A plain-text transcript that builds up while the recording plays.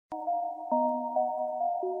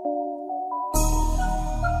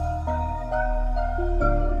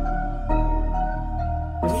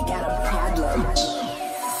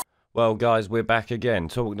Well, guys, we're back again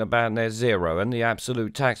talking about net zero and the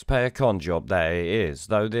absolute taxpayer con job that it is,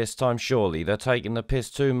 though this time surely they're taking the piss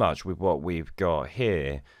too much with what we've got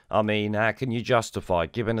here. I mean, how can you justify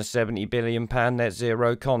giving a £70 billion net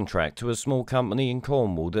zero contract to a small company in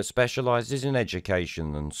Cornwall that specialises in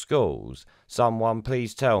education and schools? Someone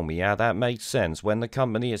please tell me how that makes sense when the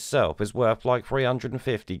company itself is worth like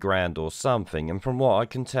 350 grand or something, and from what I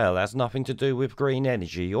can tell has nothing to do with green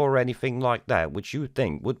energy or anything like that, which you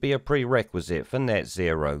think would be a prerequisite for net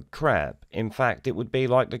zero crap. In fact, it would be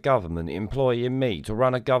like the government employing me to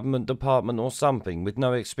run a government department or something with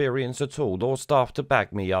no experience at all or staff to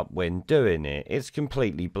back me up when doing it. It's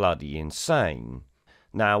completely bloody insane.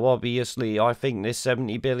 Now, obviously, I think this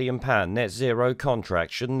 £70 billion net zero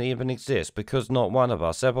contract shouldn't even exist because not one of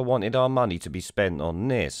us ever wanted our money to be spent on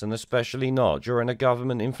this, and especially not during a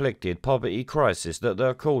government-inflicted poverty crisis that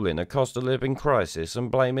they're calling a cost of living crisis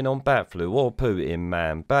and blaming on bat flu or Putin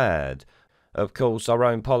man bad. Of course, our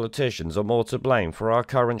own politicians are more to blame for our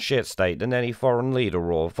current shit state than any foreign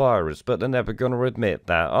leader or virus, but they're never gonna admit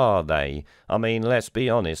that, are they? I mean, let's be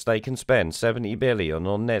honest, they can spend 70 billion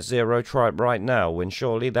on net zero tripe right now when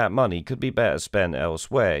surely that money could be better spent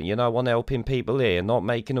elsewhere, on helping people here, not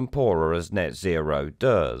making them poorer as net zero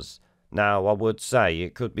does. Now, I would say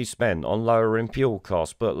it could be spent on lowering fuel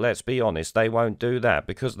costs, but let's be honest, they won't do that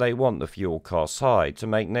because they want the fuel costs high to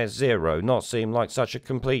make net zero not seem like such a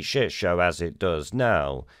complete shit show as it does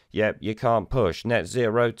now. Yep, you can't push net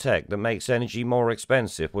zero tech that makes energy more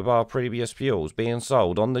expensive with our previous fuels being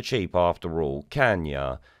sold on the cheap after all, can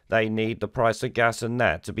ya? They need the price of gas and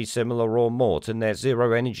that to be similar or more to net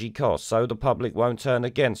zero energy costs so the public won't turn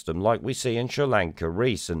against them like we see in Sri Lanka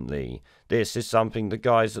recently. This is something the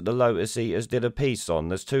guys at the Lotus Eaters did a piece on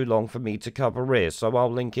that's too long for me to cover here, so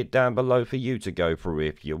I'll link it down below for you to go through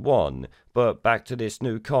if you want. But back to this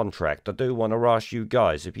new contract, I do want to ask you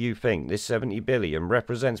guys if you think this 70 billion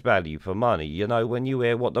represents value for money, when you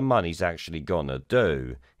hear what the money's actually gonna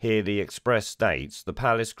do. Here the Express states, the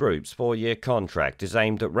Palace Group's 4-year contract is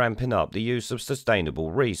aimed at ramping up the use of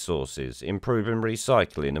sustainable resources, improving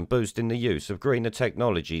recycling and boosting the use of greener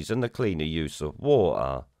technologies and the cleaner use of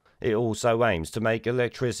water. It also aims to make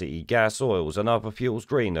electricity, gas, oils and other fuels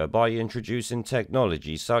greener by introducing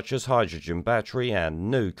technologies such as hydrogen, battery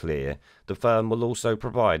and nuclear. The firm will also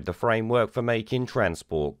provide the framework for making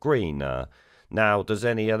transport greener. Now, does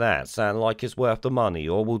any of that sound like it's worth the money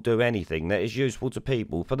or will do anything that is useful to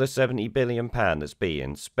people for the £70 billion that's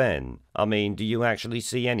being spent? I mean, do you actually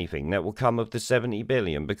see anything that will come of the 70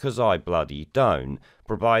 billion? Because I bloody don't.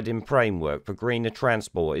 Providing framework for greener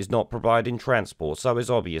transport is not providing transport, so is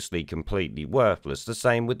obviously completely worthless. The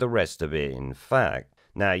same with the rest of it, in fact.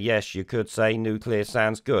 Now, yes, you could say nuclear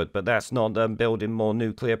sounds good, but that's not them building more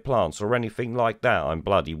nuclear plants or anything like that, I'm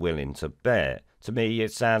bloody willing to bet. To me,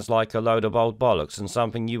 it sounds like a load of old bollocks and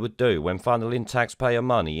something you would do when funneling taxpayer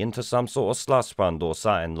money into some sort of slush fund or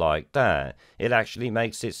something like that. It actually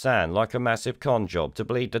makes it sound like a massive con job to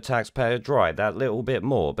bleed the taxpayer dry that little bit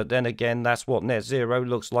more, but then again, that's what net zero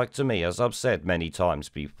looks like to me, as I've said many times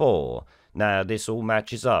before. Now, this all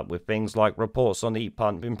matches up with things like reports on heat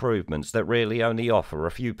pump improvements that really only offer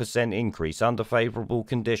a few % increase under favourable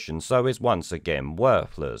conditions, so is once again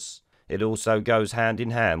worthless. It also goes hand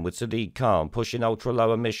in hand with Sadiq Khan pushing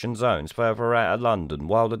ultra-low emission zones further out of London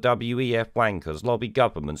while the WEF wankers lobby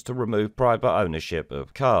governments to remove private ownership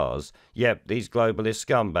of cars. Yep, these globalist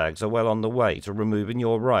scumbags are well on the way to removing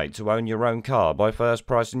your right to own your own car by first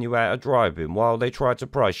pricing you out of driving while they try to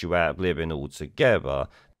price you out of living altogether.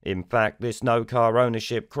 In fact, this no-car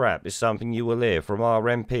ownership crap is something you will hear from our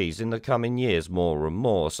MPs in the coming years more and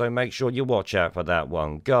more, so make sure you watch out for that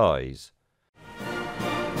one, guys.